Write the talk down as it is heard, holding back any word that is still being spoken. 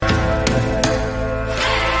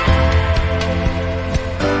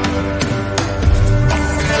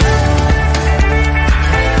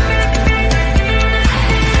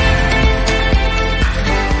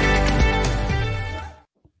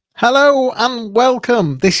Hello and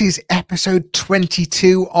welcome. This is episode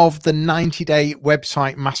 22 of the 90-Day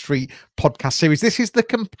Website Mastery podcast series. This is the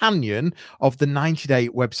companion of the 90-Day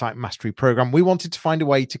Website Mastery program. We wanted to find a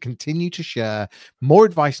way to continue to share more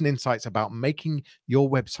advice and insights about making your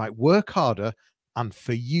website work harder and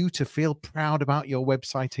for you to feel proud about your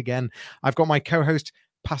website again. I've got my co-host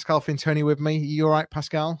Pascal Fintoni with me. You all right,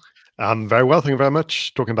 Pascal? I'm very well, thank you very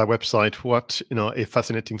much. Talking about website, a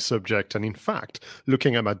fascinating subject. And in fact,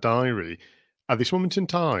 looking at my diary, at this moment in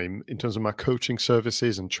time, in terms of my coaching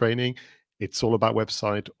services and training, it's all about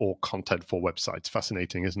website or content for websites.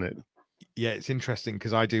 Fascinating, isn't it? Yeah, it's interesting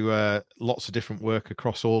because I do lots of different work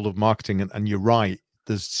across all of marketing, and you're right.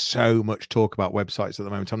 There's so much talk about websites at the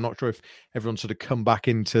moment. I'm not sure if everyone's sort of come back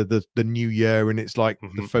into the new year and it's like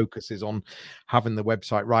the focus is on having the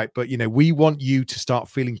website right. But, we want you to start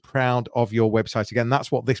feeling proud of your website again.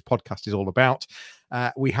 That's what this podcast is all about.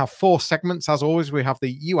 We have 4 segments. As always, we have the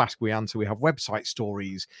You Ask, We Answer. We have website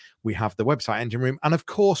stories. We have the website engine room. And of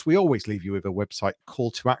course, we always leave you with a website call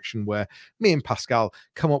to action where me and Pascal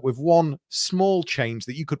come up with one small change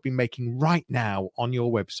that you could be making right now on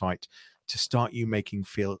your website to start you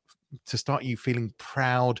feeling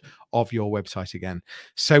proud of your website again.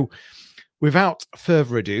 So without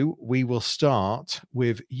further ado, we will start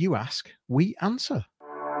with You Ask, We Answer.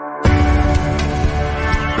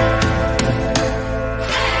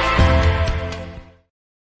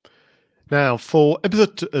 Now, for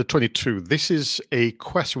episode 22, this is a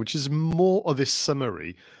question which is more of a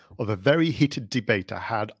summary of a very heated debate I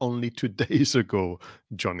had only 2 days ago,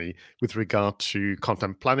 Johnny, with regard to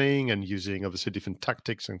content planning and using obviously different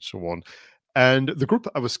tactics and so on. And the group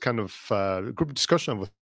I was group discussion I was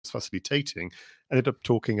facilitating ended up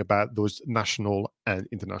talking about those national and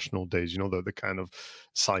international days, the kind of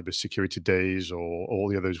cybersecurity days or all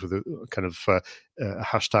the others with the kind of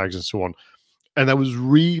hashtags and so on. And there was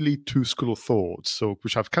really 2 school of thoughts, so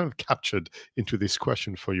which I've kind of captured into this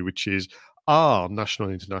question for you, which is, are national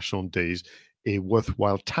and international days a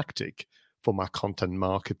worthwhile tactic for my content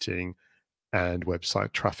marketing and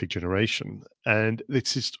website traffic generation? And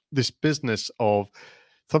it's this business of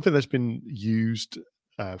something that's been used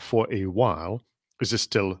for a while. Is it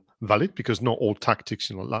still valid? Because not all tactics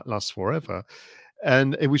last forever.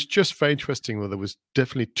 And it was just very interesting where there was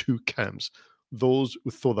definitely 2 camps. Those who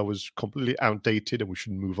thought that was completely outdated and we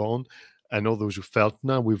should move on, and others who felt,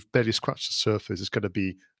 no, we've barely scratched the surface. It's going to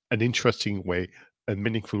be an interesting way, a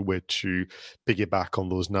meaningful way to piggyback on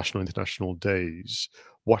those national and international days.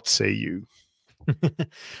 What say you?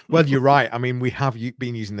 Well, you're right. I mean, we have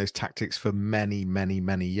been using those tactics for many, many,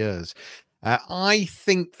 many years. I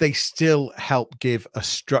think they still help give a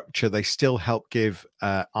structure. They still help give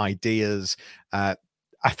ideas. I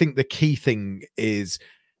think the key thing is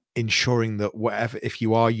ensuring that if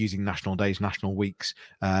you are using national days, national weeks,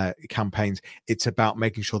 campaigns, it's about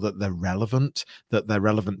making sure that they're relevant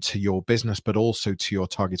to your business, but also to your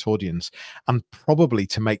target audience, and probably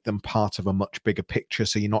to make them part of a much bigger picture.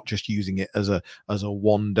 So you're not just using it as a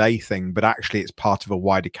one day thing, but actually it's part of a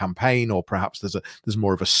wider campaign, or perhaps there's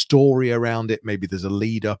more of a story around it. Maybe there's a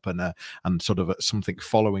lead up and sort of something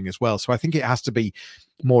following as well. So I think it has to be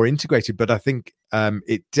more integrated, but I think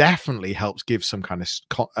it definitely helps give some kind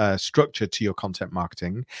of structure to your content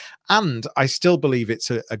marketing. And I still believe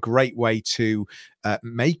it's a great way to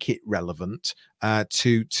make it relevant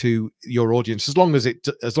to your audience, as long as it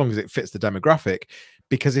fits the demographic.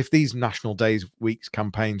 Because if these national days, weeks,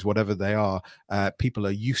 campaigns, whatever they are, people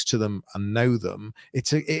are used to them and know them,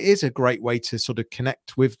 it is a great way to sort of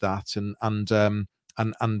connect with that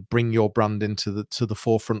and bring your brand into the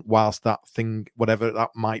forefront whilst that thing, whatever that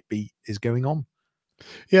might be, is going on.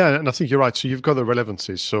 Yeah, and I think you're right. So you've got the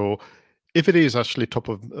relevancy. So if it is actually top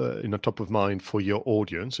of mind for your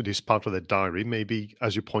audience, it is part of their diary. Maybe,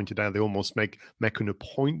 as you pointed out, they almost make an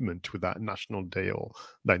appointment with that national day or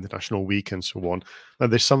that international week and so on.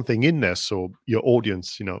 And there's something in there. So your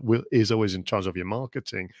audience, is always in charge of your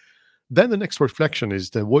marketing. Then the next reflection is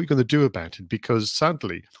then what are you going to do about it? Because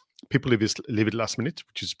sadly, people leave it last minute,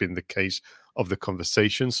 which has been the case of the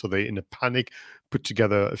conversation. So they, in a panic, put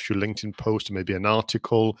together a few LinkedIn posts, or maybe an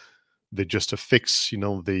article. They just affix,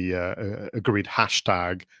 the agreed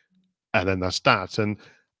hashtag, and then that's that. And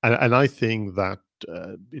I think that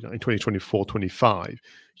in 2024, 25,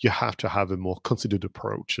 you have to have a more considered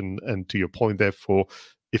approach. And to your point, therefore,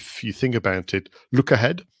 if you think about it, look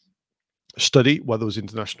ahead. Study what those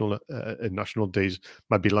international and national days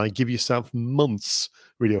might be like. Give yourself months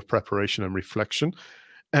really of preparation and reflection,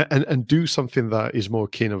 and do something that is more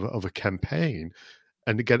akin of a campaign,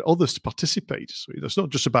 and get others to participate. So it's not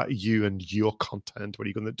just about you and your content, what are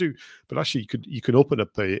you going to do, but actually you could open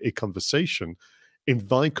up a conversation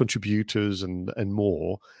invite contributors and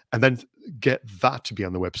more, and then get that to be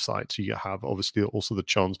on the website. So you have obviously also the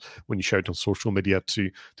chance when you share it on social media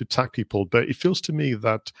to tag people. But it feels to me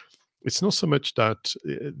that it's not so much that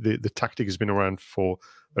the tactic has been around for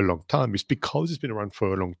a long time. It's because it's been around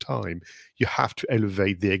for a long time. You have to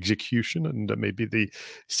elevate the execution and maybe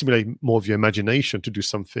stimulate more of your imagination to do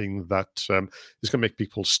something that is going to make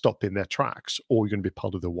people stop in their tracks, or you're going to be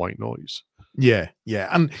part of the white noise. Yeah,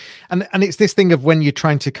 and it's this thing of when you're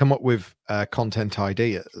trying to come up with content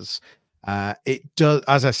ideas. It does,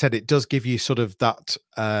 as I said, it does give you sort of that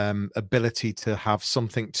ability to have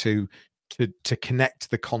something to connect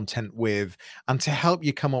the content with and to help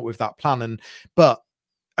you come up with that plan. But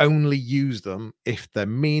only use them if they're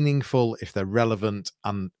meaningful, if they're relevant,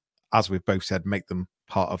 and as we've both said, make them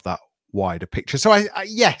part of that wider picture. So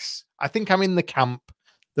yes, I think I'm in the camp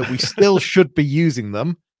that we still should be using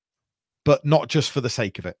them, but not just for the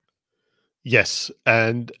sake of it. Yes,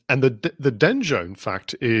 and the danger, in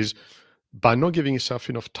fact, is by not giving yourself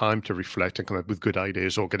enough time to reflect and come up with good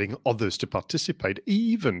ideas, or getting others to participate,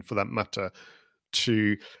 even for that matter,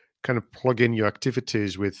 to kind of plug in your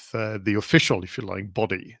activities with the official, if you like,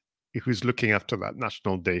 body who's looking after that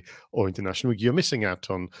national day or international week, you're missing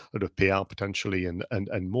out on a lot of PR potentially and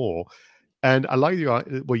more. And I like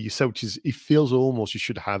what you said, which is it feels almost you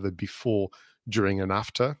should have a before, during, and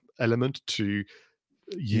after element to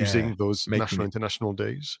using those national international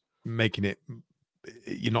days. Making it,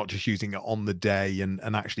 you're not just using it on the day and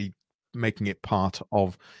actually making it part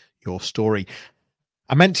of your story.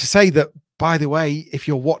 I meant to say that, by the way, if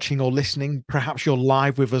you're watching or listening, perhaps you're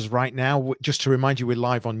live with us right now. Just to remind you, we're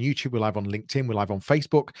live on YouTube, we're live on LinkedIn, we're live on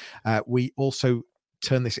Facebook. We also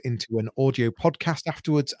turn this into an audio podcast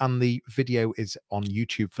afterwards, and the video is on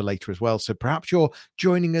YouTube for later as well. So perhaps you're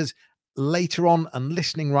joining us later on and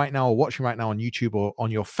listening right now or watching right now on YouTube or on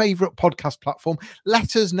your favorite podcast platform.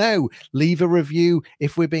 Let us know. Leave a review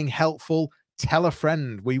if we're being helpful. Tell a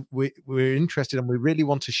friend. We're interested and we really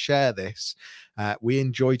want to share this. We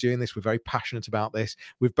enjoy doing this. We're very passionate about this.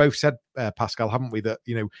 We've both said, Pascal, haven't we, that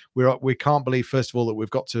we can't believe, first of all, that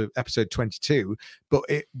we've got to episode 22, but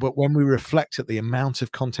when we reflect at the amount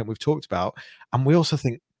of content we've talked about, and we also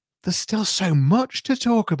think there's still so much to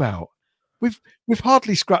talk about. We've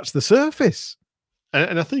hardly scratched the surface.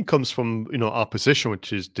 And I think it comes from our position,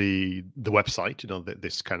 which is the website.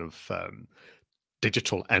 This kind of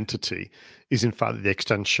digital entity is in fact the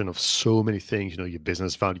extension of so many things. Your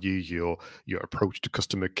business value, your approach to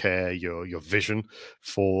customer care, your vision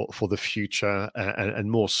for the future, and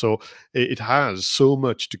more. So it has so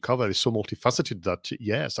much to cover. It's so multifaceted that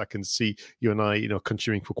yes, I can see you and I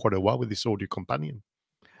continuing for quite a while with this audio companion.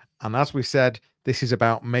 And as we said, this is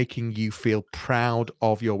about making you feel proud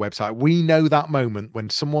of your website. We know that moment when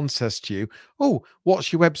someone says to you, "Oh,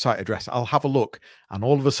 what's your website address? I'll have a look." And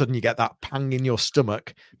all of a sudden you get that pang in your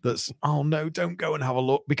stomach that's, "Oh no, don't go and have a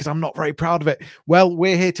look because I'm not very proud of it." Well,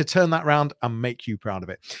 we're here to turn that around and make you proud of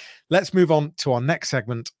it. Let's move on to our next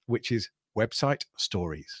segment, which is website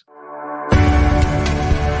stories.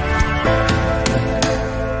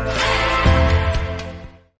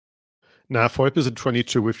 Now, for episode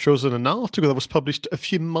 22, we've chosen an article that was published a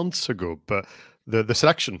few months ago, but the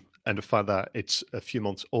selection and the fact that it's a few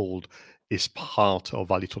months old is part of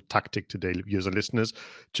our little tactic today, viewers and listeners,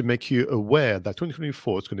 to make you aware that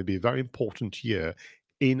 2024 is going to be a very important year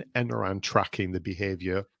in and around tracking the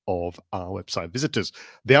behavior of our website visitors.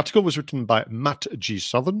 The article was written by Matt G.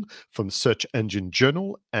 Southern from Search Engine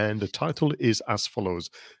Journal, and the title is as follows: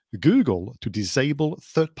 Google to disable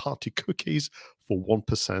third-party cookies for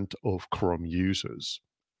 1% of Chrome users.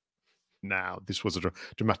 Now, this was a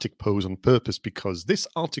dramatic pose on purpose because this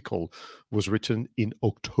article was written in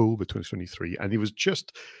October 2023, and it was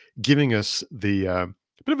just giving us the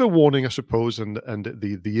bit of a warning, I suppose, and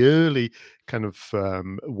the early kind of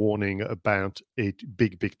warning about a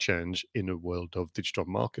big change in the world of digital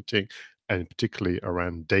marketing, and particularly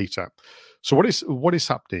around data. So what is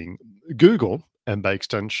happening? Google, and by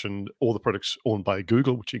extension, all the products owned by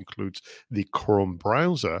Google, which includes the Chrome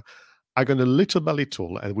browser, are going to little by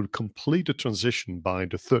little, and will complete the transition by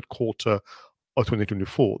the third quarter of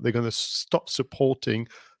 2024. They're going to stop supporting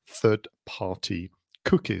third-party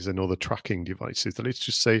cookies and other tracking devices. That is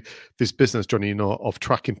to say, this business journey of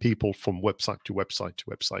tracking people from website to website to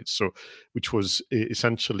website. So, which was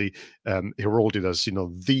essentially heralded as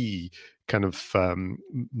the kind of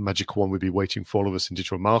magic one we'd be waiting for all of us in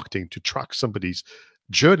digital marketing, to track somebody's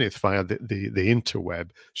journey via the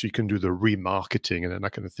interweb, so you can do the remarketing and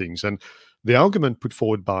that kind of things. And the argument put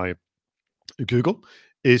forward by Google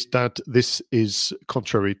is that this is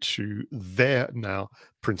contrary to their now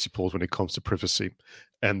principles when it comes to privacy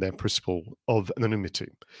and their principle of anonymity.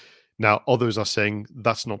 Now, others are saying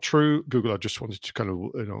that's not true. Google just wanted to kind of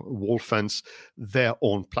wall fence their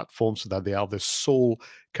own platform so that they are the sole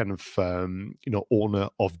kind of owner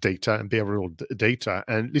of data and behavioral data.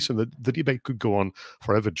 And listen, the debate could go on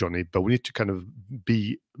forever, Johnny, but we need to kind of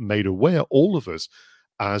be made aware, all of us,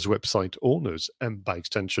 as website owners and by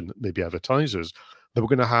extension maybe advertisers, that we're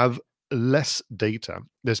going to have less data,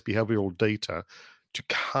 less behavioral data to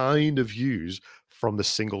kind of use from the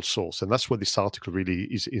single source. And that's what this article really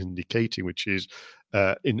is indicating, which is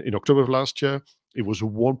in October of last year, it was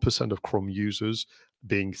 1% of Chrome users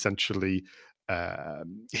being essentially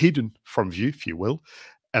hidden from view, if you will.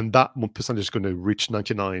 And that 1% is going to reach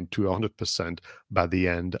 99 to 100% by the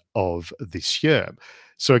end of this year.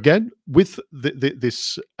 So again, with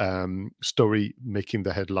this story making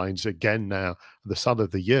the headlines again now at the start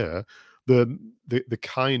of the year, the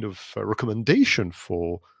kind of recommendation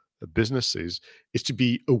for businesses is to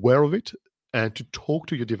be aware of it and to talk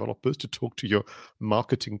to your developers, to talk to your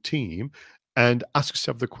marketing team, and ask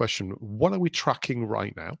yourself the question: what are we tracking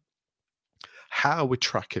right now? How are we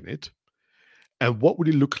tracking it? And what would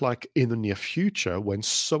it look like in the near future when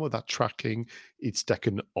some of that tracking is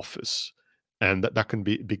taken office? And that can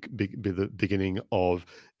be the beginning of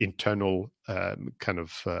internal kind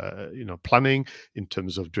of planning in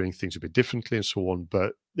terms of doing things a bit differently and so on.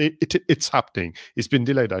 But it's happening. It's been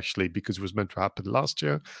delayed actually because it was meant to happen last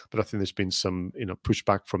year, but I think there's been some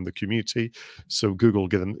pushback from the community. So Google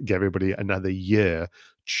gave everybody another year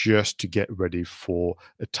just to get ready for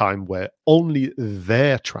a time where only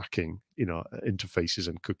their tracking interfaces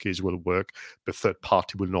and cookies will work, but third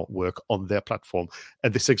party will not work on their platform.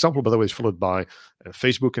 And this example, by the way, is followed by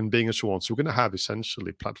Facebook and Bing and so on. So we're going to have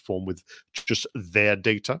essentially a platform with just their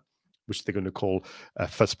data, which they're going to call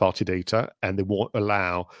first party data, and they won't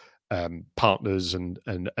allow partners and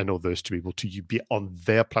others to be able to be on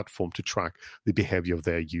their platform to track the behavior of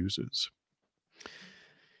their users.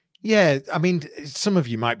 Yeah, I mean, some of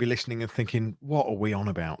you might be listening and thinking, "What are we on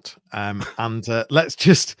about?" And let's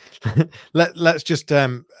just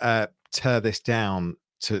tear this down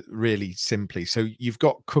to really simply. So you've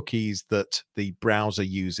got cookies that the browser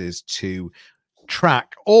uses to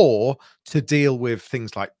track or to deal with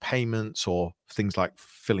things like payments or things like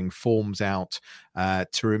filling forms out,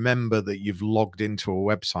 to remember that you've logged into a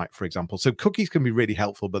website, for example. So cookies can be really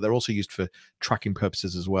helpful, but they're also used for tracking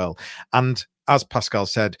purposes as well. And as Pascal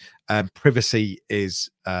said, privacy is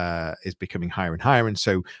becoming higher and higher, and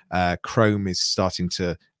so Chrome is starting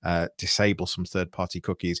to disable some third-party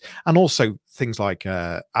cookies, and also things like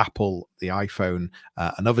Apple, the iPhone,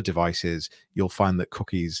 and other devices. You'll find that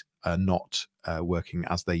cookies are not working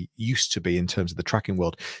as they used to be in terms of the tracking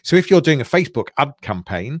world. So if you're doing a Facebook ad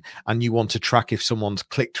campaign and you want to track if someone's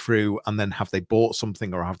clicked through and then have they bought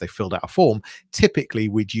something or have they filled out a form, typically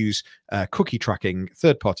we'd use cookie tracking,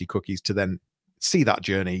 third-party cookies, to then see that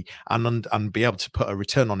journey and be able to put a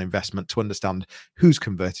return on investment to understand who's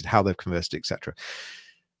converted, how they've converted, etc.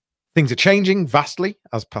 Things are changing vastly,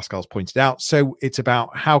 as Pascal's pointed out. So it's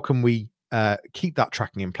about how can we keep that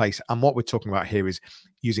tracking in place. And what we're talking about here is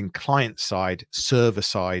using client-side,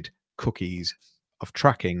 server-side cookies of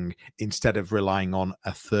tracking instead of relying on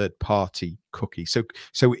a third-party cookie. So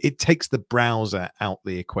it takes the browser out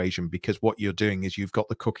the equation, because what you're doing is you've got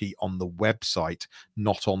the cookie on the website,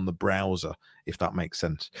 not on the browser, if that makes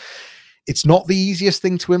sense. It's not the easiest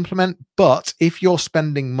thing to implement, but if you're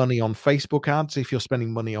spending money on Facebook ads, if you're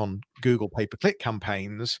spending money on Google pay-per-click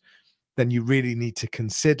campaigns, then you really need to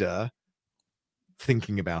consider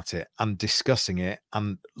thinking about it and discussing it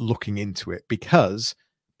and looking into it, because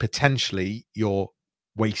potentially you're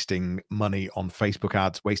wasting money on Facebook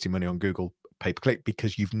ads, wasting money on Google pay-per-click,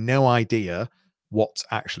 because you've no idea what's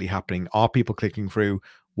actually happening. Are people clicking through?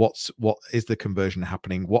 What is the conversion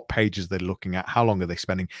happening? What pages they're looking at? How long are they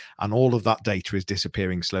spending? And all of that data is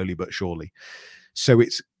disappearing slowly but surely. So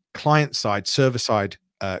it's client-side, server-side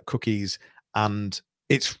cookies, and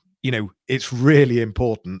it's really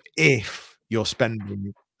important if you're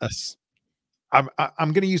spending I'm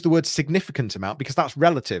going to use the word significant amount, because that's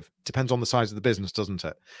relative. Depends on the size of the business, doesn't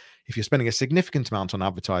it? If you're spending a significant amount on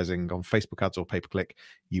advertising on Facebook ads or pay-per-click,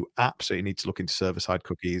 you absolutely need to look into server-side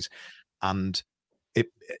cookies. And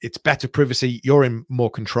it's better privacy. You're in more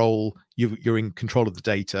control. You're in control of the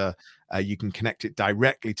data. You can connect it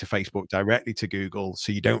directly to Facebook, directly to Google,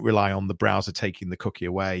 so you don't rely on the browser taking the cookie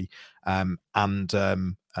away. And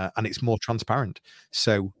it's more transparent.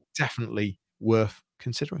 So definitely worth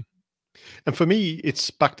considering. And for me,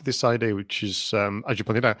 it's back to this idea, which is, as you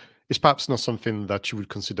pointed out, it's perhaps not something that you would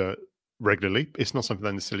consider regularly. It's not something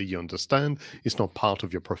that necessarily you understand. It's not part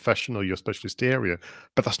of your profession or your specialist area,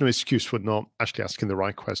 but that's no excuse for not actually asking the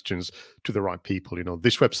right questions to the right people.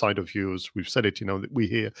 This website of yours, we've said it, that we're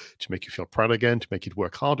here to make you feel proud again, to make it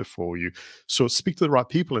work harder for you. So speak to the right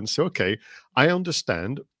people and say, okay, I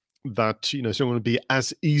understand that it's not going to be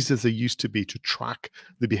as easy as it used to be to track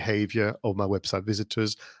the behavior of my website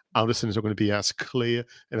visitors. I understand it's not going to be as clear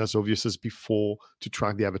and as obvious as before to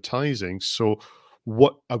track the advertising. So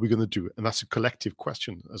what are we going to do? And that's a collective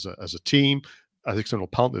question as a team, as external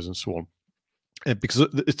partners, and so on. And because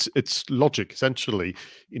it's logic, essentially,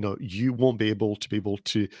 you won't be able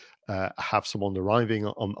to have someone arriving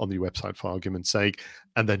on your website, for argument's sake,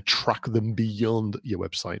 and then track them beyond your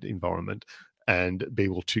website environment and be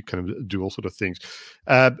able to kind of do all sort of things.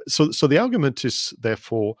 So the argument is,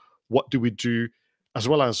 therefore, what do we do as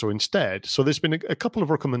well as, or instead? So there's been a couple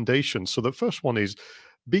of recommendations. So the first one is,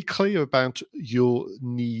 be clear about your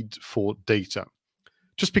need for data.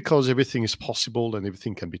 Just because everything is possible and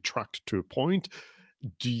everything can be tracked to a point,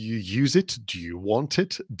 do you use it? Do you want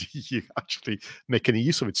it? Do you actually make any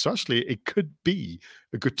use of it? So actually, it could be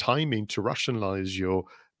a good timing to rationalize your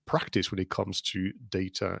practice when it comes to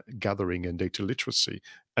data gathering and data literacy.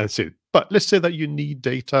 And that's it. But let's say that you need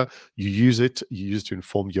data, you use it to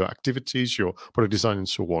inform your activities, your product design, and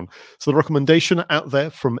so on. So the recommendation out there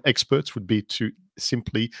from experts would be to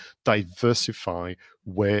simply diversify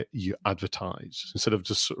where you advertise. Instead of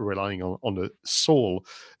just relying on a sole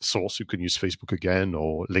source, you can use Facebook again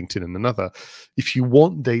or LinkedIn and another. If you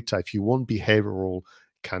want data, if you want behavioral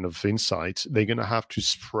kind of insights, they're going to have to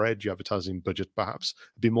spread your advertising budget perhaps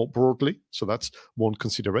a bit more broadly. So that's one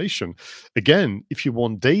consideration. Again, if you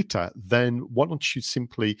want data, then why don't you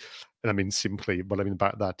simply, and I mean simply, what I mean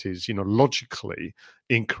about that is, logically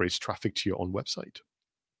increase traffic to your own website,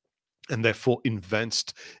 and therefore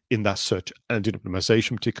invest in that search engine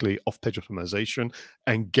optimization, particularly off-page optimization,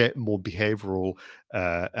 and get more behavioral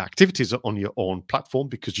activities on your own platform,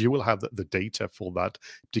 because you will have the data for that,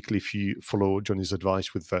 particularly if you follow Johnny's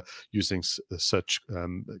advice with using the search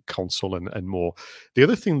console and more. The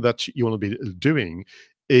other thing that you want to be doing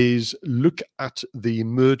is look at the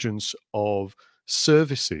emergence of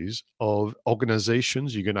services of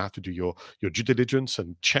organizations. You're going to have to do your due diligence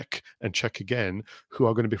and check again who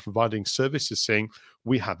are going to be providing services, saying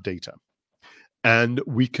we have data and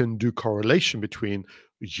we can do correlation between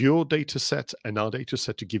your data set and our data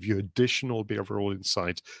set to give you additional behavioral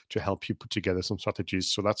insight to help you put together some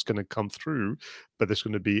strategies. So that's going to come through, but there's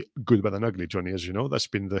going to be good, bad, and ugly, Johnny. As you know, that's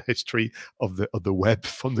been the history of the web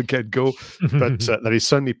from the get-go. But that is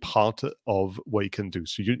certainly part of what you can do.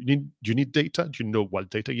 So do you need data? Do you know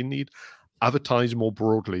what data you need? Advertise more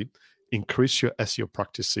broadly, increase your SEO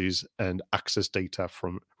practices, and access data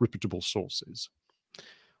from reputable sources.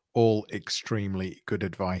 All extremely good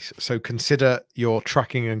advice. So consider your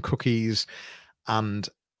tracking and cookies, and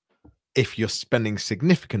if you're spending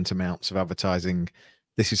significant amounts of advertising,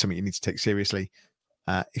 this is something you need to take seriously.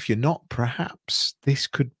 If you're not, perhaps this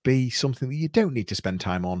could be something that you don't need to spend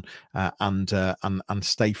time on, and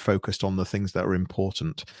stay focused on the things that are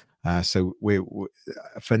important. So we're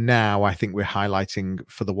for now, I think we're highlighting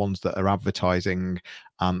for the ones that are advertising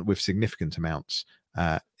and with significant amounts.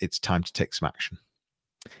 It's time to take some action.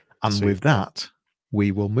 And with that,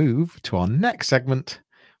 we will move to our next segment,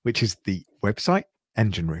 which is the website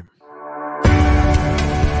engine room.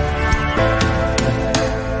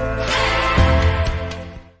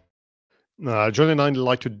 Johnny and I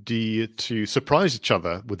like to surprise each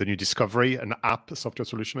other with a new discovery, an app, a software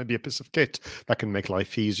solution, maybe a piece of kit that can make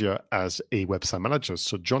life easier as a website manager.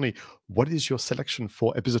 So, Johnny, what is your selection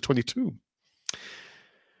for episode 22?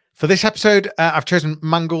 For this episode, I've chosen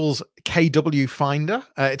Mangle's KW Finder.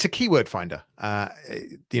 It's a keyword finder.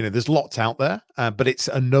 There's lots out there, but it's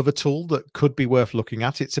another tool that could be worth looking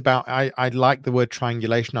at. It's about, I like the word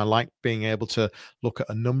triangulation. I like being able to look at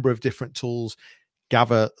a number of different tools,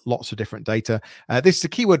 gather lots of different data. This is a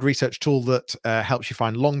keyword research tool that helps you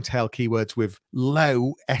find long tail keywords with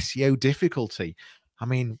low SEO difficulty. I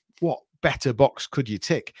mean, what better box could you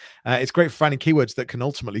tick? It's great for finding keywords that can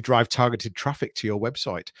ultimately drive targeted traffic to your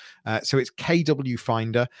website. So it's KW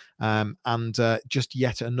Finder, and just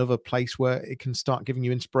yet another place where it can start giving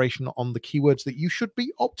you inspiration on the keywords that you should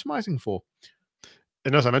be optimizing for.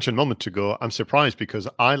 And as I mentioned a moment ago, I'm surprised because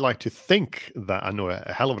I like to think that I know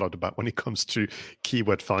a hell of a lot about when it comes to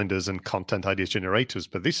keyword finders and content ideas generators,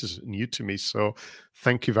 but this is new to me. So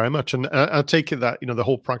thank you very much. And I take it that, the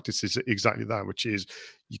whole practice is exactly that, which is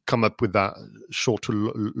you come up with that short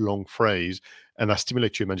to long phrase, and that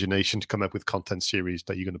stimulates your imagination to come up with content series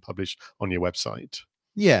that you're going to publish on your website.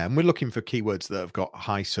 Yeah, and we're looking for keywords that have got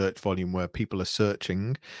high search volume where people are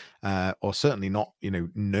searching, or certainly not,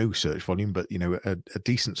 no search volume, but a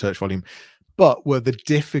decent search volume, but where the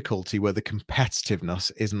difficulty, where the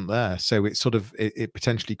competitiveness isn't there. So it's sort of it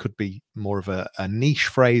potentially could be more of a niche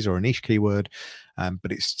phrase or a niche keyword,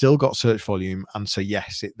 but it's still got search volume, and so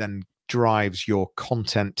yes, it then drives your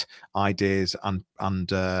content ideas and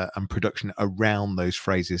production around those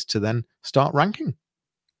phrases to then start ranking.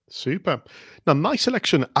 Super. Now, my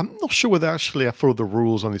selection, I'm not sure whether actually I follow the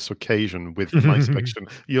rules on this occasion with my selection.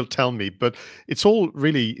 You'll tell me, but it's all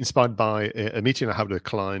really inspired by a meeting I had with a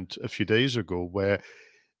client a few days ago where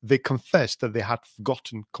they confessed that they had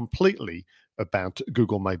forgotten completely about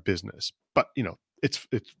Google My Business. But, it's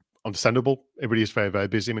understandable. Everybody is very, very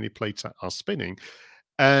busy. Many plates are spinning.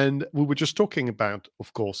 And we were just talking about,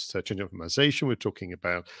 of course, search engine optimization. We're talking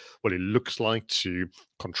about what it looks like to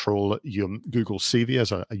control your Google CV,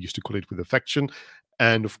 as I used to call it with affection,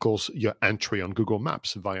 and of course, your entry on Google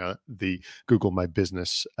Maps via the Google My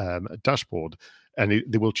Business dashboard. And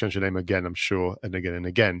they will change the name again, I'm sure, and again and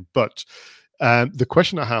again. But the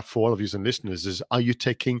question I have for all of you and listeners is, are you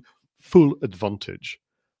taking full advantage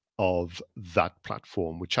of that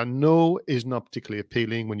platform, which I know is not particularly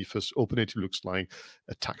appealing? When you first open it, it looks like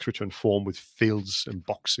a tax return form with fields and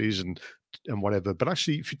boxes and whatever. But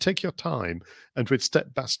actually, if you take your time and do it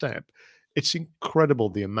step by step, it's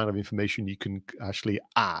incredible the amount of information you can actually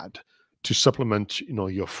add to supplement,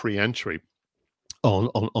 your free entry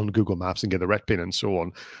on Google Maps and get a red pin and so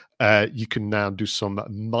on. You can now do some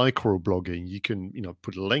micro blogging. You can,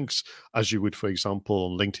 put links as you would, for example,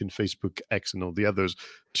 on LinkedIn, Facebook, X, and all the others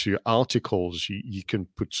to articles. You can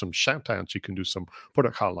put some shout outs. You can do some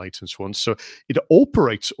product highlights and so on. So it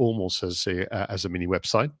operates almost as a mini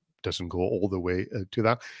website. Doesn't go all the way to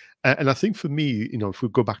that. And I think for me, if we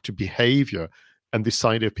go back to behavior and this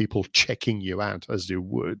idea of people checking you out as they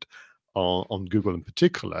would on Google in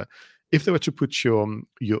particular, if they were to put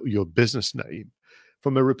your business name,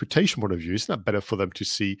 from a reputation point of view, isn't that better for them to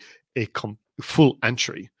see a full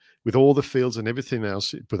entry with all the fields and everything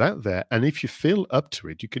else put out there? And if you feel up to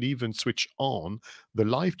it, you could even switch on the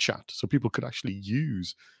live chat so people could actually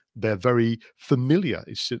use. They're very familiar.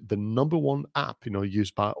 It's the number one app,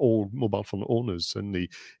 used by all mobile phone owners, certainly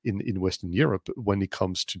in Western Europe, when it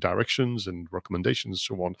comes to directions and recommendations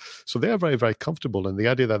and so on. So they are very, very comfortable. And the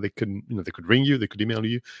idea that they could ring you, they could email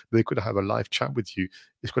you, they could have a live chat with you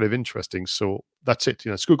is kind of interesting. So that's it.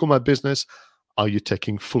 It's Google My Business. Are you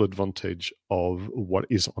taking full advantage of what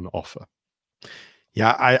is on offer?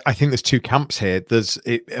 Yeah, I think there's two camps here.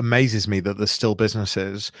 It amazes me that there's still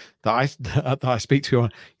businesses that I speak to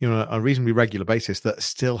on a reasonably regular basis that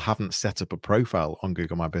still haven't set up a profile on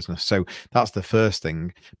Google My Business. So that's the first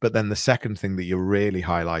thing. But then the second thing that you're really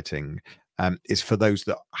highlighting is for those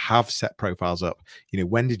that have set profiles up.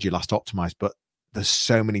 When did you last optimize? But there's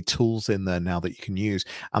so many tools in there now that you can use,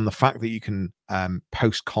 and the fact that you can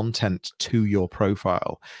post content to your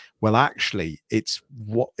profile, well, actually, it's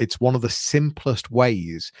one of the simplest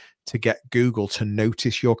ways to get Google to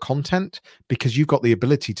notice your content, because you've got the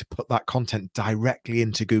ability to put that content directly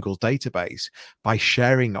into Google's database by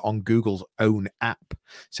sharing it on Google's own app.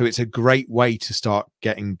 So it's a great way to start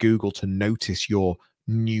getting Google to notice your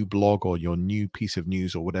new blog or your new piece of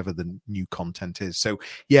news or whatever the new content is. So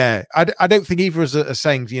yeah, I don't think either of us are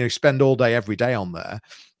saying spend all day every day on there,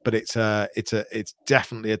 but it's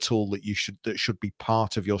definitely a tool that should be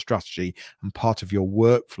part of your strategy and part of your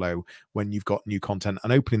workflow when you've got new content.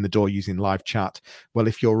 And opening the door using live chat, well,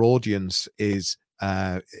 if your audience is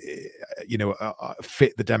fit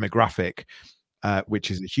the demographic,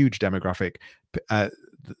 which is a huge demographic,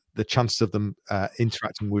 the chances of them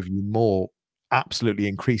interacting with you more absolutely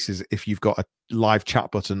increases if you've got a live chat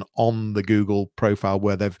button on the Google profile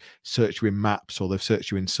where they've searched you in Maps or they've searched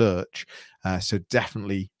you in search. So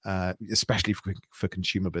definitely, especially for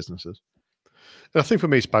consumer businesses. And I think for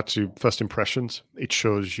me, it's back to first impressions. It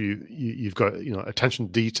shows you've got attention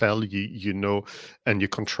to detail, and you're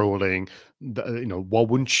controlling. Why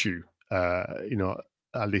wouldn't you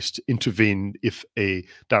at least intervene if a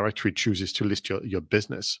directory chooses to list your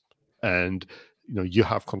business, and you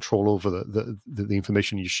have control over the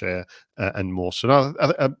information you share and more. So now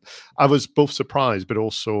I was both surprised, but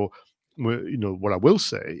also, what I will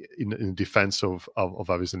say in defense of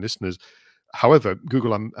our listeners. However,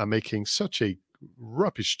 Google are making such a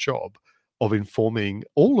rubbish job of informing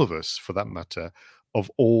all of us, for that matter,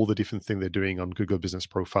 of all the different things they're doing on Google Business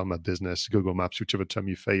Profile, My Business, Google Maps, whichever term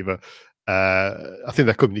you favor. I think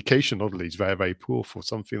their communication model is very, very poor for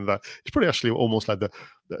something that it's probably actually almost like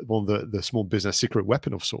one of the small business secret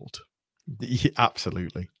weapon of sort. Yeah,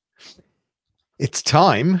 absolutely. It's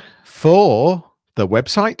time for The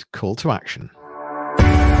website call to action.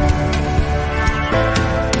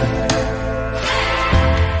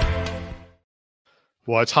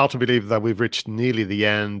 Well, it's hard to believe that we've reached nearly the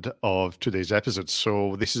end of today's episode.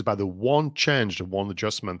 So this is about the one change, the one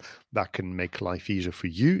adjustment that can make life easier for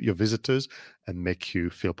you, your visitors, and make you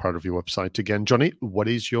feel proud of your website again. Johnny, what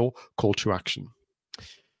is your call to action?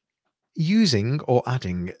 Using or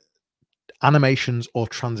adding animations or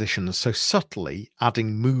transitions, so subtly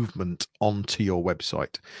adding movement onto your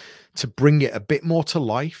website to bring it a bit more to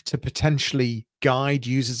life, to potentially guide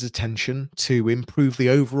users' attention, to improve the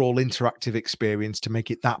overall interactive experience, to make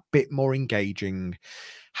it that bit more engaging,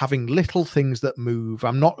 having little things that move.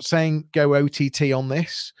 I'm not saying go OTT on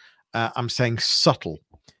this. I'm saying subtle,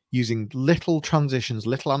 using little transitions,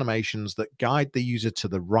 little animations that guide the user to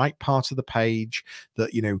the right part of the page, that,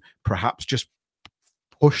 perhaps just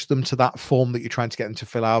push them to that form that you're trying to get them to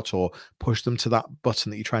fill out, or push them to that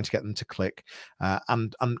button that you're trying to get them to click.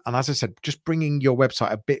 And as I said, just bringing your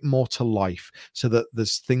website a bit more to life, so that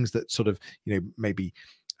there's things that sort of, maybe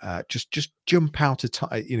just jump out,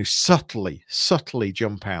 subtly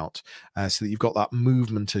jump out, so that you've got that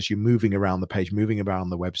movement as you're moving around the page, moving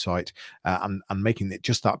around the website, and making it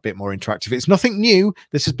just that bit more interactive. It's nothing new.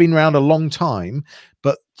 This has been around a long time,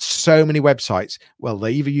 but so many websites, well,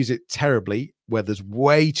 they either use it terribly, where there's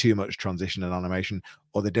way too much transition and animation,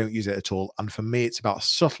 or they don't use it at all. And for me, it's about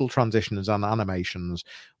subtle transitions and animations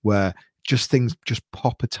where things just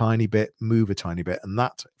pop a tiny bit, move a tiny bit. And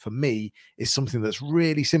that, for me, is something that's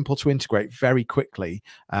really simple to integrate very quickly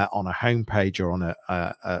on a homepage or on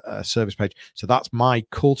a service page. So that's my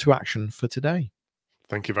call to action for today.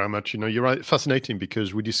 Thank you very much. You're right. Fascinating,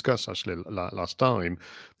 because we discussed actually last time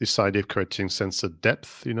this idea of creating sense of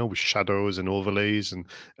depth, with shadows and overlays and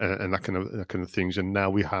that kind of things. And now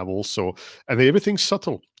we have also, and everything's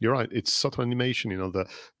subtle. You're right. It's subtle animation.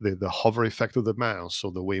 The hover effect of the mouse,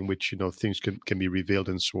 or the way in which things can be revealed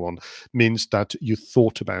and so on, means that you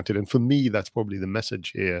thought about it. And for me, that's probably the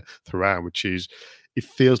message here throughout, which is it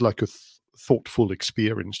feels like a thoughtful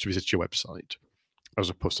experience to visit your website, as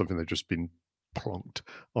opposed to something that's just been plonked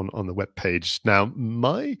on the web page. Now,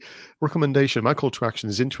 my recommendation, my call to action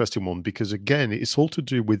is an interesting one, because again, it's all to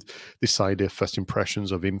do with this idea of first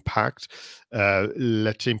impressions, of impact,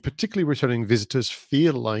 letting particularly returning visitors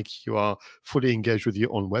feel like you are fully engaged with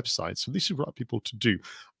your own website. So this is what people to do.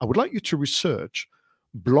 I would like you to research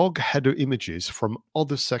blog header images from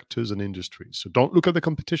other sectors and industries. So don't look at the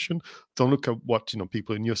competition. Don't look at what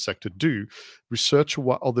people in your sector do. Research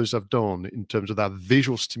what others have done in terms of that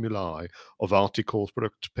visual stimuli of articles,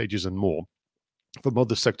 product pages, and more from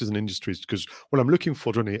other sectors and industries. Because what I'm looking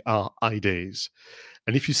for, Johnny, are ideas.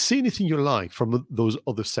 And if you see anything you like from those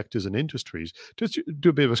other sectors and industries, just do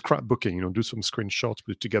a bit of a scrapbooking, do some screenshots,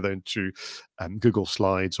 put it together into Google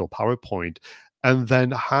Slides or PowerPoint, and then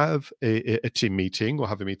have a team meeting, or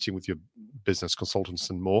have a meeting with your business consultants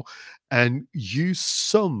and more, and use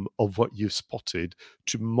some of what you've spotted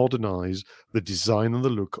to modernize the design and the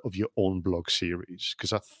look of your own blog series.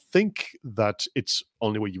 Because I think that it's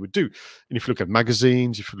only what you would do. And if you look at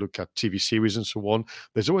magazines, if you look at TV series and so on,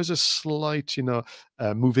 there's always a slight,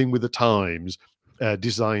 moving with the times,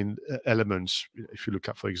 design elements. If you look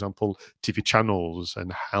at, for example, TV channels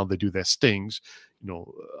and how they do their stings,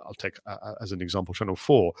 I'll take as an example Channel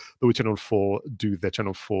 4. The way Channel 4 do their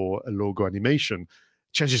Channel 4 logo animation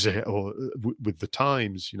changes it, or with the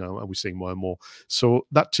times, and we're seeing more and more. So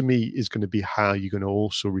that, to me, is going to be how you're going to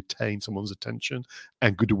also retain someone's attention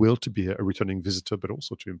and goodwill to be a returning visitor, but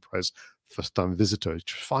also to impress first-time visitors.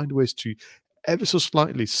 To find ways to ever so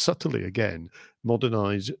slightly, subtly, again,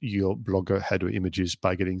 modernize your blogger header images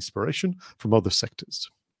by getting inspiration from other sectors.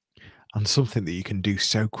 And something that you can do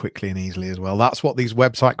so quickly and easily as well. That's what these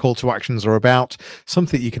website call to actions are about.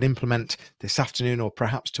 Something you can implement this afternoon or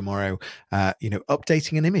perhaps tomorrow.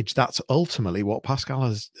 Updating an image. That's ultimately what Pascal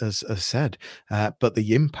has said. But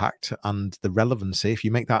the impact and the relevancy, if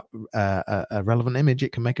you make that a relevant image,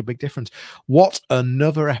 it can make a big difference. What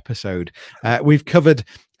another episode. We've covered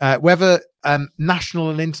whether national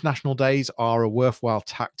and international days are a worthwhile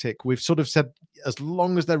tactic. We've sort of said, as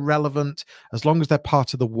long as they're relevant, as long as they're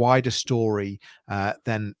part of the wider story,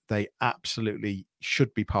 then they absolutely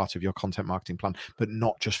should be part of your content marketing plan, but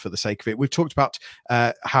not just for the sake of it. We've talked about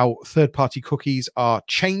how third-party cookies are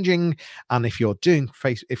changing, and if you're doing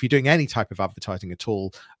any type of advertising at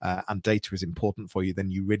all, and data is important for you, then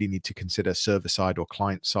you really need to consider server-side or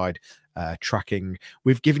client-side tracking.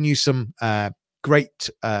 We've given you some great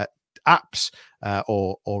apps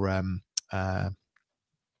or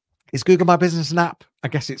Is Google My Business an app? I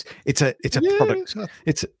guess it's a product.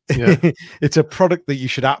 It's it's a product that you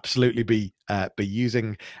should absolutely be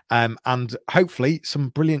using, and hopefully some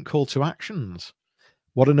brilliant call to actions.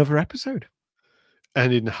 What another episode.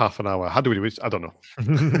 And in half an hour. How do we do it? I don't know.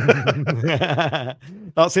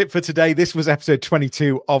 That's it for today. This was episode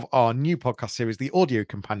 22 of our new podcast series, the audio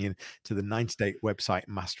companion to the 90-day website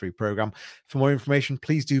mastery program. For more information,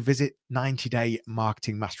 please do visit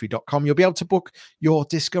 90daymarketingmastery.com. You'll be able to book your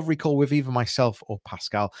discovery call with either myself or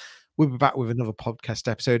Pascal. We'll be back with another podcast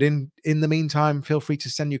episode. In the meantime, feel free to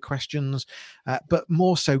send your questions, but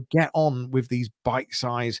more so get on with these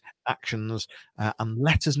bite-sized actions and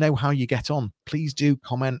let us know how you get on. Please do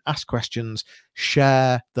comment, ask questions,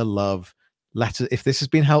 share the love. If this has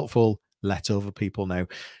been helpful, let other people know.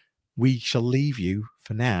 We shall leave you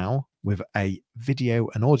for now with a video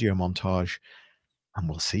and audio montage, and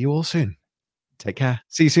we'll see you all soon. Take care.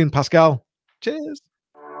 See you soon, Pascal. Cheers.